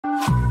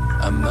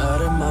I'm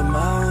out of my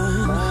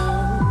mind,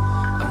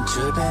 I'm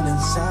tripping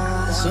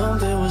inside.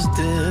 Something was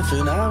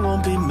different, I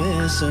won't be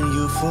missing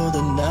you for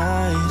the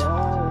night.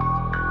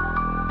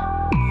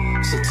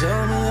 So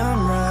tell me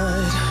I'm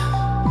right,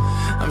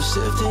 I'm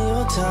shifting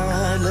your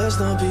tide. Let's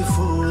not be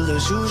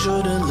foolish, you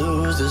shouldn't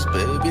lose this,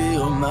 baby,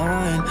 you're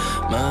mine,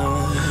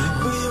 mine.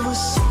 We were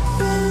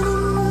sipping in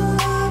the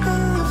lava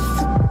of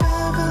the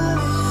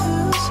Beverly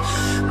Hills.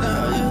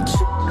 Now you're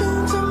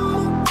tripping to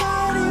my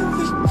body,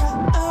 we got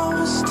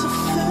hours to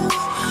fill.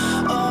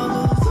 All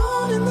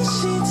alone in the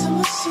sheets of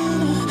my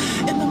sinner.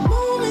 In the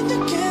moment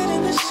you're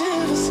getting the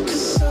shivers,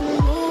 'cause I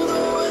know the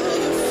way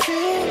you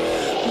feel.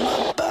 My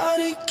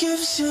body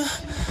gives you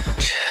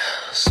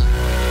chills.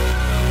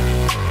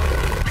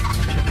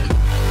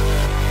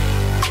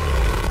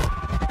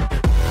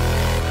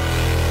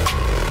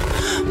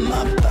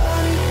 My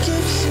body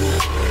gives you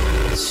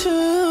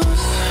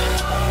chills.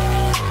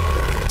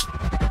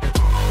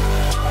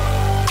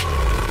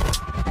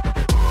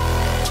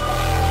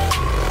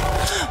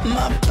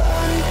 My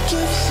body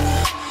gives you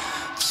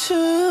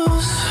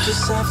chills.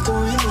 Just after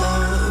we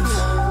love,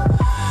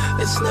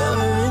 it's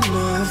never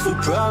enough. We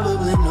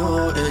probably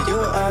know it.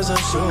 Your eyes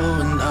are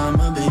showing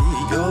I'ma be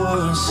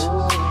yours.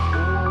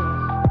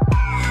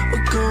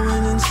 We're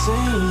going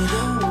insane,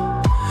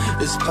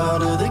 it's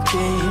part of the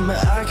game.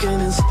 I can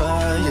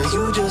inspire,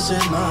 you just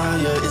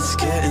admire. It's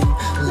getting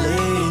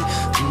late.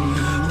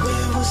 We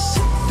were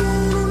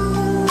sipping in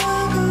the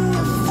lava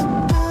of the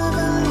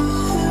Beverly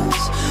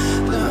Hills.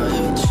 Now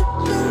you're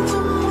tripping to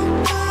my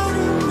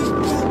body, we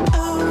got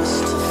hours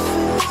to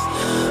fill.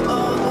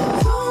 All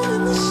alone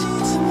in the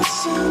sheets of my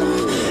sinner.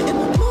 In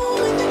the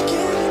moment you're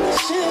getting the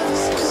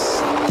shivers, 'cause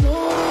I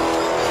know the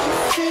way you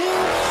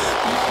feel.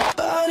 My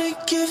body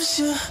gives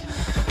you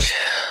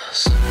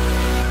chills.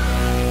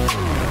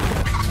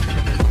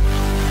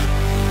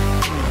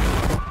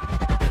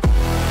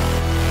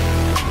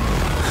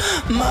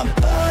 My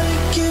body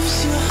gives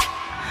you.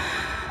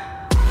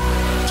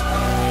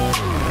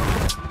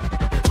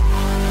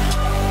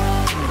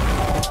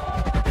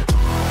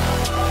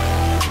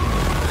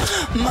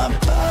 My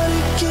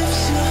body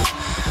gives you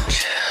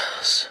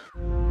chills.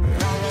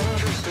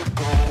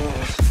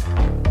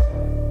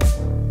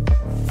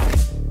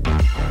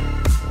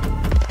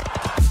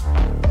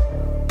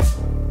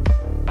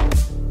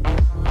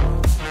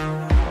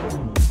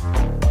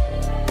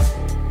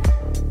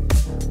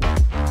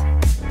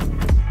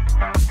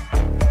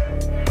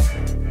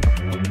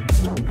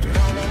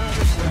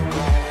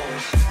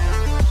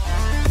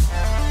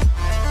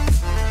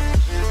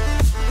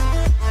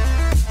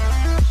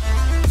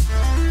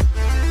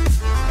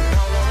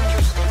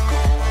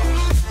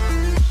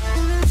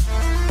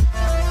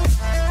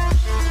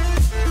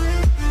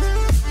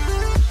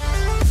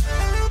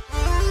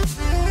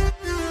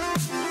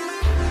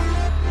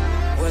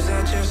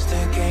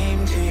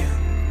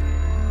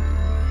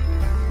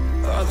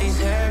 All these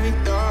heavy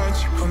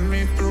thoughts you put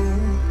me through.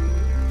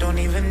 Don't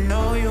even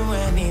know you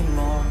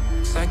anymore.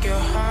 It's like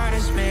your heart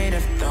is made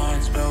of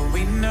thorns, but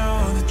we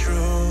know the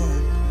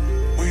truth.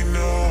 We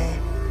know.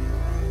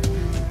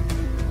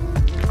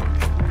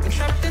 I'm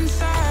trapped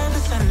inside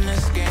this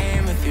endless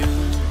game with you.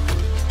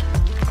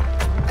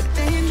 A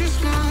dangerous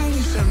mind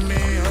you set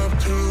me up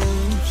to.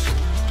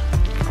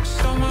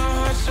 Stole my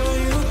heart so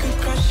you could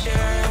crush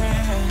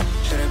it.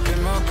 Should've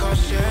been more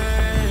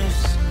cautious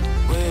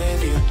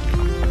with you.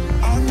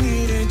 I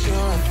needed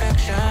your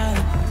affection,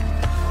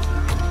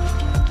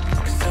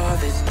 'cause all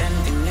this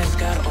emptiness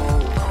got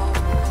old.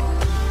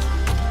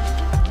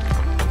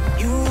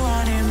 You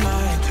wanted my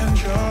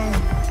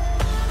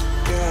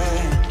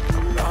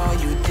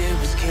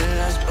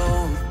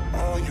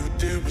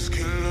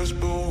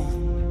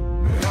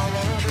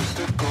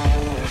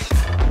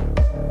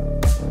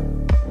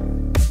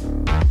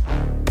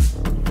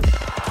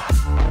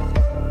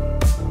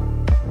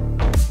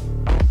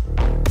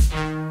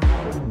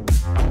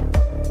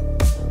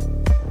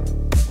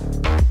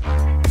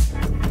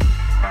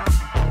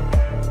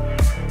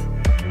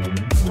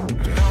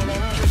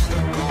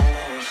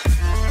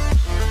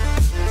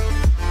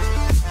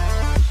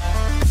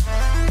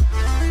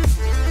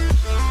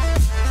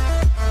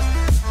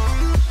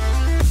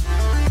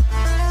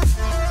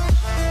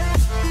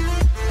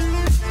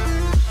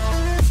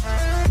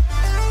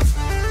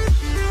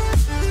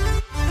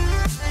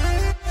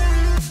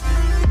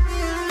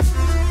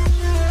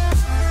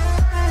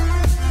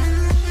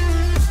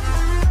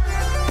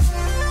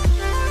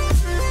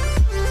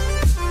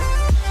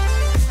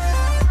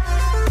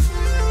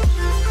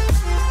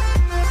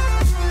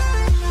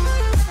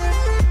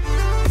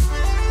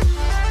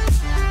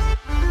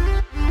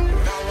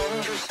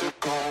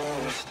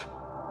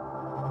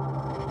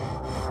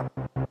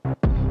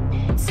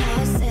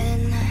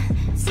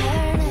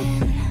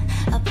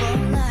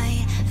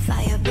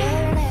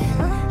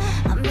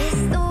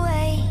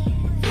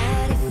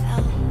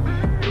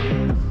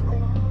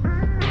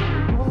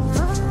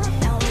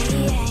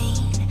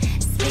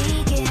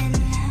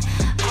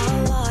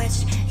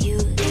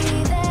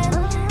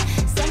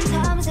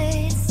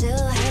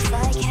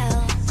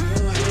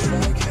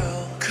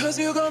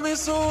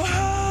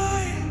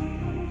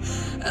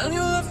and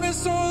you left me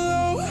so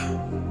low.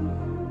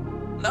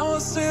 Now I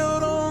stay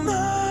out all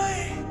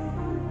night,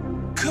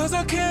 'cause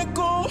I can't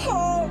go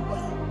home,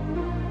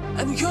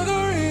 and you're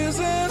the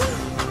reason